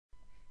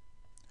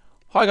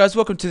Hi guys,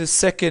 welcome to the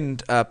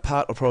second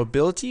part of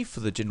probability for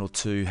the General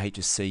 2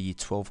 HSC Year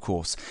 12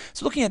 course.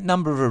 So looking at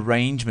number of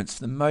arrangements,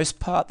 for the most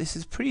part this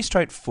is pretty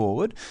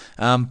straightforward,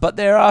 but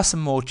there are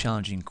some more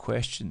challenging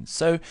questions.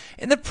 So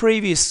in the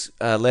previous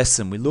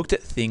lesson we looked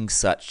at things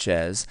such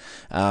as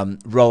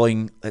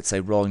rolling, let's say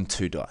rolling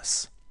 2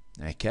 dice,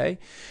 okay?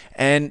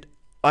 And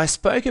I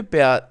spoke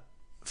about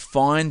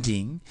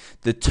finding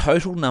the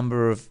total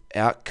number of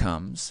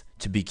outcomes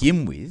to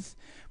begin with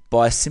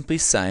by simply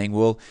saying,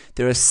 well,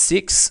 there are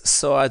 6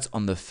 sides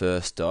on the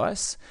first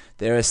dice,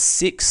 there are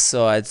 6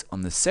 sides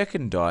on the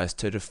second dice.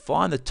 To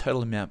define the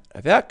total amount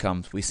of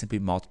outcomes, we simply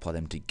multiply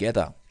them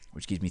together,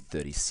 which gives me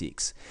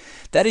 36.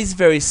 That is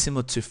very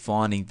similar to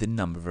finding the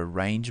number of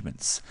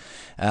arrangements.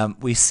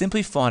 We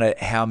simply find out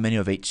how many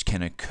of each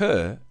can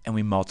occur, and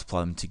we multiply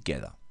them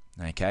together.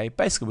 Okay,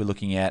 basically we're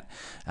looking at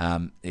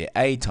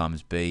A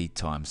times B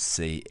times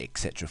C,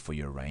 etc. for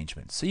your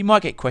arrangement. So you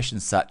might get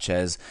questions such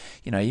as,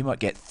 you might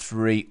get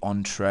 3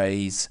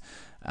 entrees,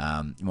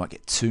 you might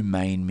get 2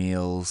 main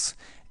meals,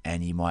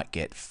 and you might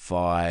get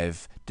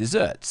 5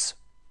 desserts.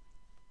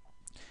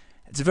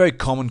 It's a very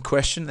common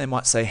question. They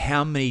might say,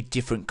 how many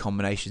different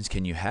combinations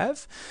can you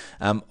have?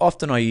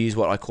 Often I use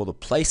what I call the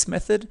place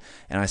method,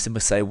 and I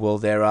simply say, well,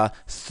 there are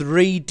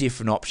 3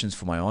 different options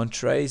for my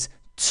entrees,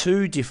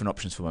 2 different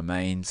options for my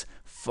mains,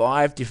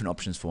 5 different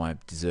options for my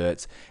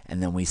desserts,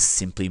 and then we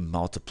simply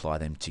multiply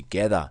them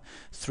together.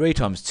 3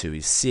 times 2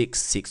 is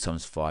 6, 6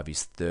 times 5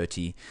 is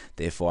 30,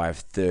 therefore I have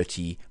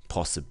 30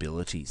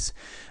 possibilities.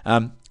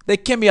 There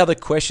can be other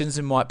questions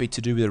that might be to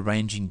do with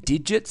arranging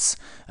digits,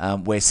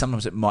 where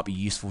sometimes it might be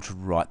useful to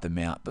write them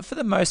out. But for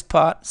the most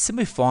part,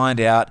 simply find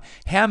out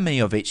how many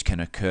of each can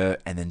occur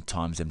and then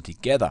times them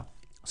together.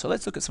 So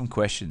let's look at some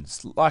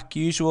questions. Like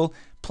usual,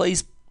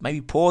 please maybe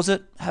pause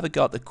it, have a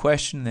go at the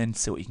question, and then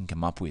see what you can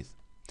come up with.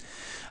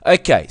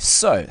 Okay,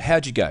 so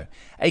how'd you go?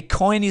 A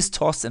coin is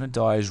tossed and a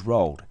die is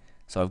rolled.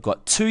 So I've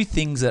got 2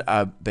 things that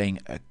are being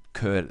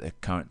occurred at the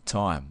current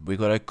time. We've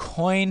got a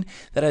coin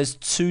that has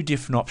 2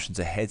 different options,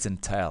 a heads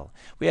and tail.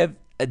 We have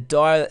a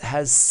die that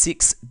has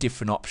 6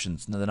 different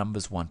options. Now the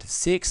number's 1 to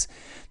 6.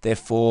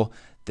 Therefore,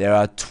 there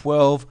are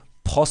 12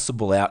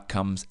 possible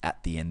outcomes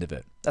at the end of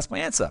it. That's my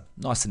answer.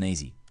 Nice and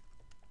easy.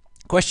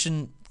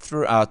 Question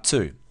 2.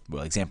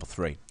 Well, example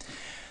 3.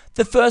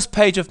 The first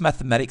page of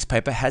mathematics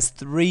paper has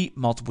 3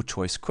 multiple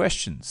choice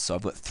questions. So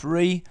I've got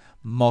 3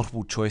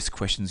 multiple choice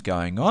questions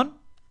going on.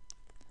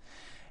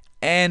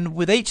 And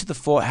with each of the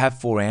 4 have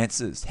 4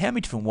 answers. How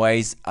many different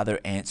ways are there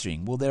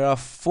answering? Well, there are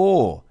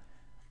 4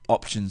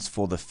 options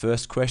for the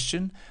first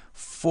question,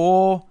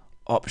 4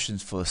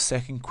 options for the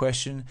second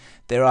question.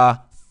 There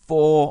are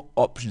 4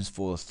 options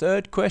for the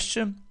third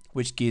question,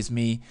 which gives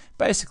me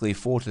basically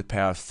 4 to the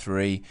power of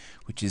 3,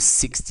 which is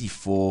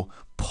 64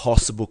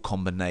 possible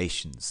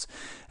combinations.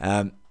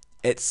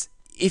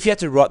 If you had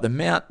to write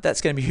them out,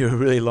 that's going to be a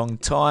really long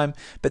time.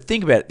 But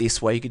think about it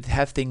this way: you could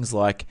have things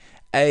like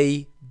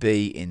A,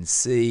 B, and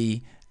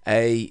C,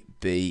 A,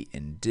 B,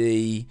 and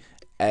D,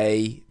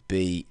 A,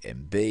 B,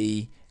 and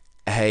B,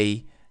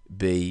 A,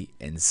 B,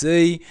 and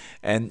C,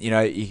 and you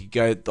could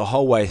go the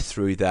whole way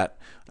through that.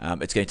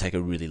 It's going to take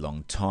a really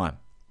long time.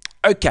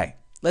 Okay,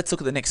 let's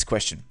look at the next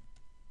question.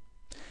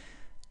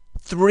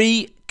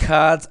 3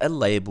 cards are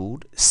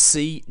labelled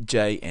C,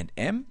 J, and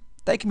M.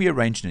 They can be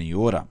arranged in any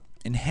order.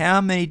 In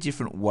how many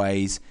different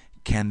ways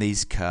can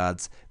these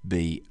cards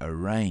be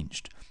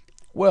arranged?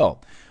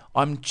 Well,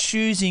 I'm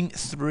choosing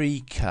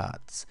 3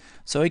 cards.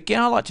 So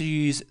again, I like to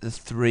use the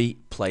 3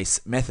 place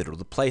method, or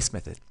the place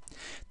method.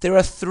 There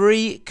are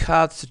 3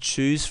 cards to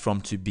choose from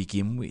to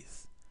begin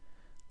with.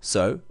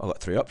 So I've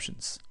got 3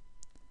 options.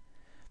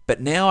 But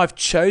now I've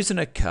chosen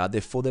a card,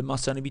 therefore there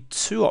must only be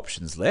 2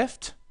 options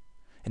left.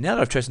 And now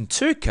that I've chosen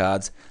 2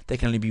 cards, there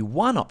can only be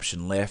 1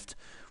 option left,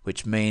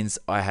 which means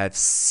I have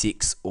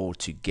 6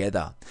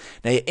 altogether.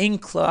 Now in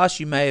class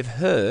you may have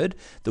heard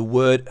the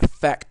word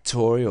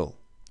factorial,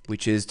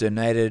 which is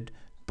denoted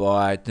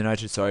by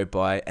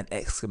an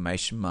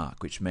exclamation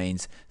mark, which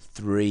means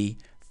 3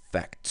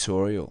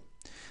 factorial.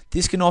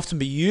 This can often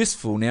be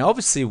useful. Now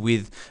obviously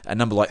with a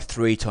number like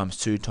 3 times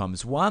 2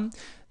 times 1,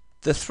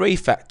 the 3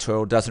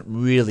 factorial doesn't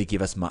really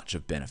give us much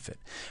of benefit.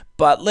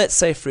 But let's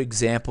say, for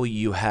example,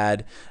 you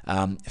had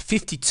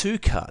 52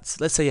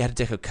 cards. Let's say you had a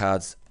deck of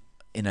cards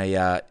in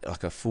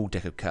like a full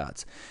deck of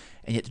cards,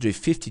 and you had to do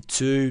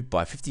 52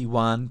 by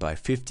 51 by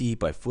 50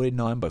 by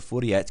 49 by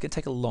 48. It's going to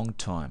take a long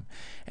time.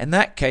 In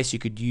that case, you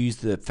could use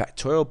the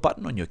factorial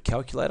button on your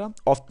calculator,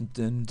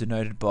 often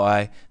denoted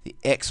by the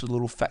X with a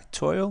little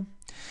factorial.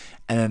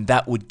 And then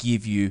that would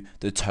give you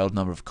the total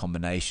number of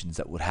combinations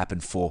that would happen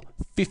for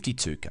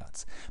 52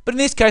 cards. But in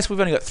this case, we've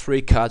only got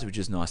 3 cards, which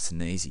is nice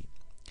and easy.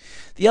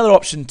 The other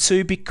option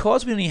too,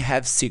 because we only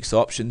have 6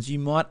 options, you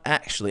might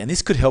actually, and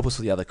this could help us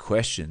with the other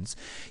questions,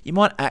 you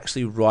might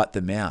actually write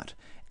them out.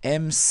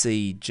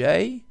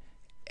 MCJ,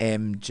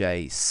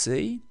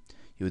 MJC,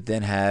 you would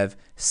then have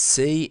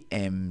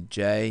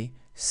CMJ,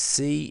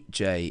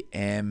 CJM,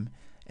 and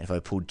if I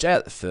pull J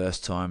out the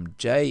first time,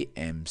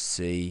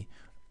 JMC,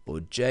 or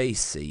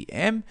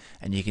JCM,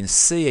 and you can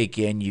see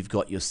again you've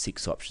got your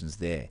 6 options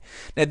there.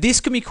 Now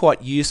this can be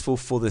quite useful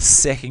for the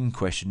second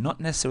question, not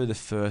necessarily the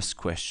first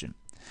question.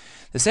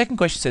 The second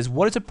question says,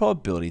 what is the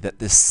probability that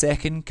the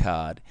second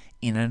card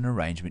in an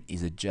arrangement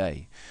is a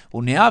J?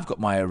 Well, now I've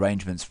got my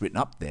arrangements written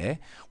up there.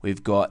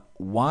 We've got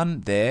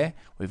 1 there,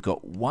 we've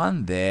got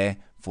 1 there,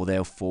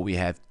 therefore we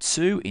have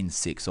 2 in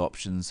 6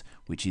 options,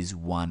 which is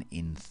 1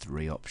 in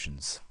 3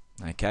 options.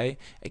 Okay,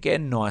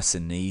 again, nice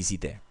and easy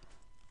there.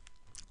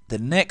 The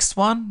next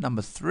one,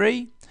 number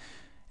 3,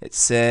 it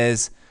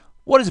says,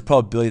 what is the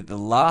probability that the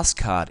last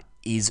card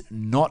is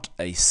not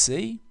a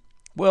C?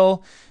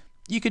 Well,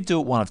 you could do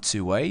it one of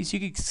 2 ways. You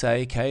could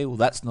say, okay, well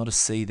that's not a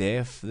C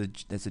there.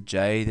 There's a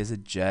J, there's a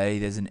J,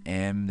 there's an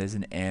M, there's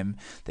an M.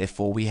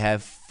 Therefore, we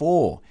have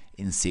 4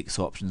 in 6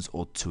 options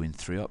or 2 in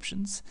 3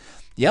 options.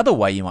 The other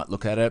way you might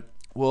look at it,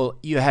 well,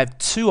 you have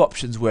 2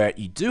 options where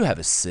you do have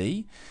a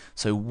C.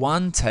 So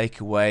 1 take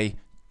away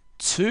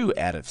 2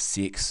 out of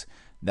 6.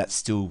 That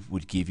still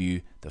would give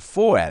you the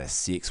 4 out of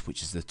 6,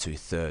 which is the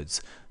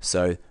 2/3.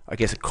 So I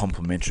guess a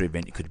complementary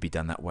event could be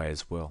done that way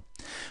as well.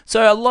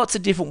 So lots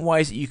of different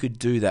ways that you could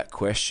do that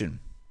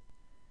question.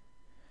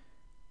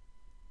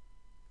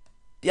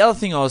 The other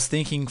thing I was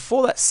thinking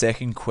for that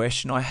second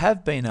question, I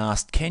have been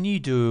asked, can you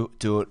do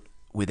it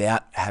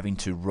without having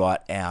to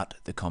write out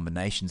the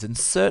combinations? And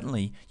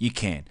certainly you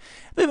can.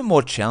 A little bit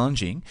more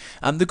challenging.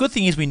 The good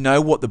thing is we know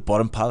what the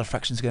bottom part of the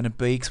fraction is going to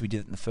be because we did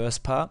it in the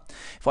first part.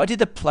 If I did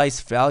the place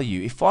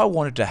value, if I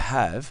wanted to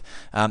have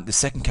the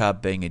second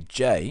card being a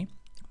J,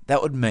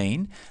 that would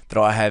mean that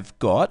I have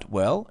got,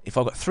 well, if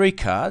I've got 3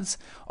 cards,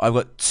 I've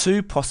got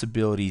 2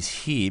 possibilities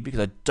here because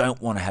I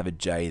don't want to have a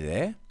J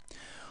there.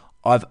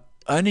 I've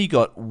only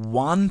got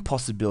 1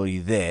 possibility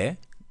there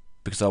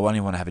because I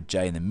only want to have a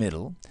J in the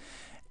middle.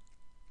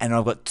 And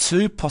I've got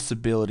 2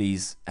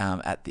 possibilities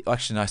at the,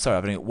 actually no, sorry,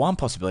 I've only got 1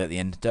 possibility at the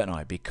end, don't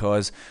I?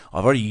 Because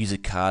I've already used a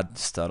card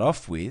to start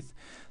off with.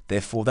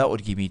 Therefore, that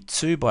would give me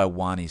 2 by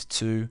 1 is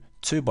 2,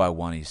 2 by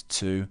 1 is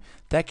 2.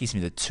 That gives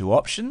me the 2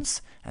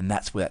 options, and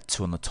that's where that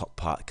 2 on the top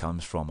part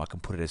comes from. I can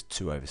put it as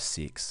 2 over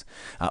 6.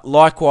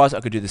 Likewise,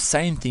 I could do the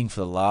same thing for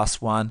the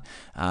last one.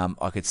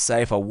 I could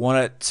say if I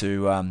wanted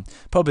to,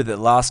 probably the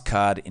last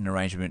card in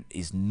arrangement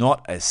is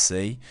not a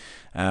C.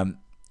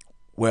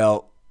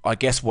 Well, I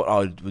guess what I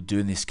would do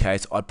in this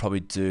case, I'd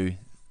probably do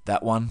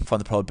that one, find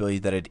the probability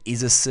that it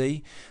is a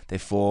C.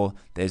 Therefore,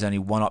 there's only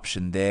 1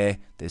 option there,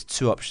 there's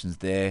 2 options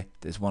there,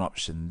 there's 1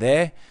 option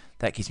there.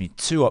 That gives me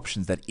 2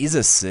 options that is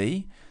a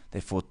C.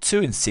 Therefore,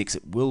 2 in 6,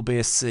 it will be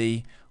a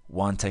C.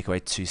 1 take away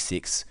 2,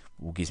 6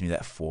 will gives me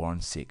that 4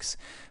 on 6.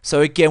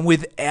 So again,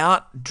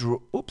 without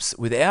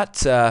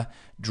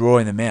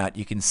drawing them out,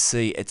 you can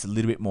see it's a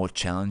little bit more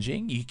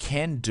challenging. You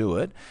can do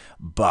it,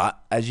 but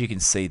as you can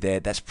see there,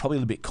 that's probably a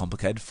little bit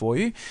complicated for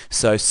you.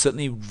 So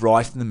certainly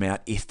writing them out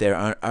if there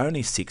are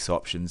only 6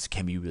 options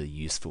can be really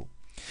useful.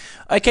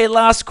 Okay,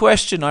 last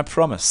question, I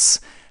promise.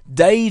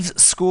 Dave's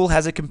school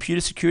has a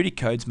computer security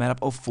codes made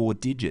up of 4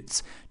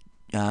 digits.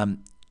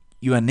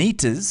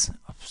 Juanita's,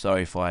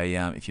 sorry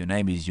if your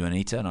name is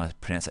Juanita and I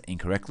pronounce that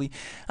incorrectly,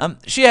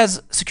 she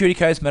has security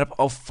codes made up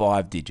of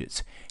 5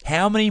 digits.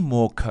 How many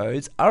more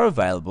codes are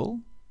available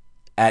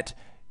at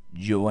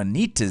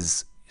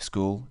Juanita's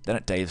school than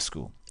at Dave's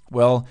school?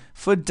 Well,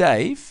 for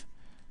Dave,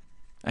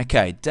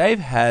 okay, Dave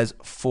has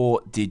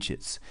 4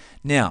 digits.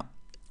 Now,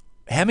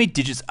 how many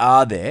digits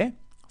are there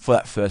for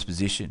that first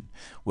position?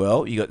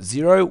 Well, you got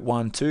 0,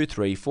 1, 2,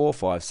 3, 4,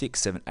 5, 6,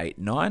 7, 8,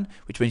 9,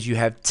 which means you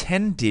have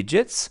 10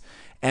 digits.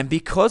 And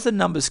because the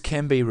numbers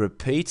can be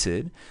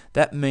repeated,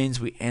 that means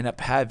we end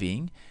up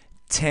having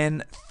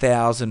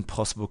 10,000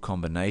 possible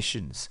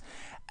combinations.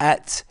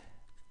 At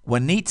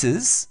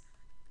Juanita's,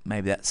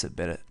 maybe that's a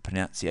better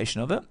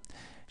pronunciation of it,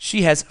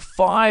 she has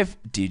 5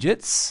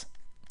 digits.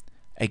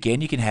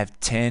 Again, you can have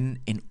 10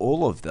 in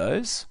all of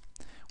those,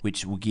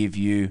 which will give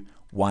you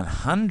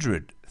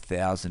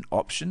 100,000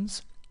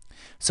 options.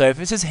 So if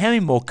it says how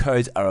many more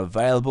codes are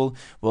available,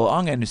 well,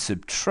 I'm going to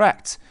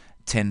subtract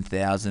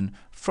 10,000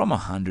 from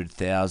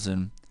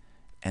 100,000,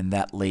 and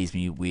that leaves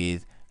me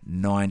with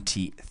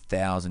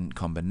 90,000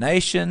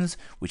 combinations,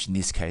 which in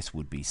this case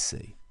would be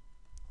C.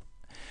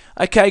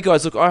 Okay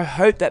guys, look, I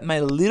hope that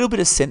made a little bit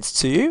of sense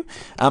to you.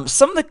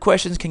 Some of the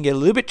questions can get a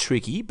little bit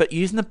tricky, but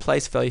using the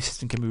place value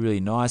system can be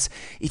really nice.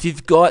 If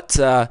you've got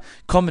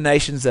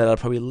combinations that are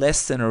probably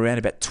less than around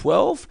about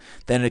 12,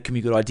 then it can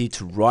be a good idea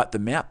to write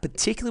them out,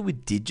 particularly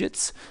with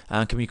digits,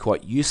 can be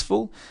quite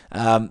useful.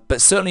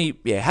 But certainly,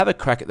 yeah, have a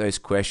crack at those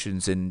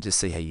questions and just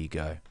see how you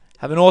go.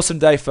 Have an awesome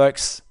day,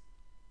 folks.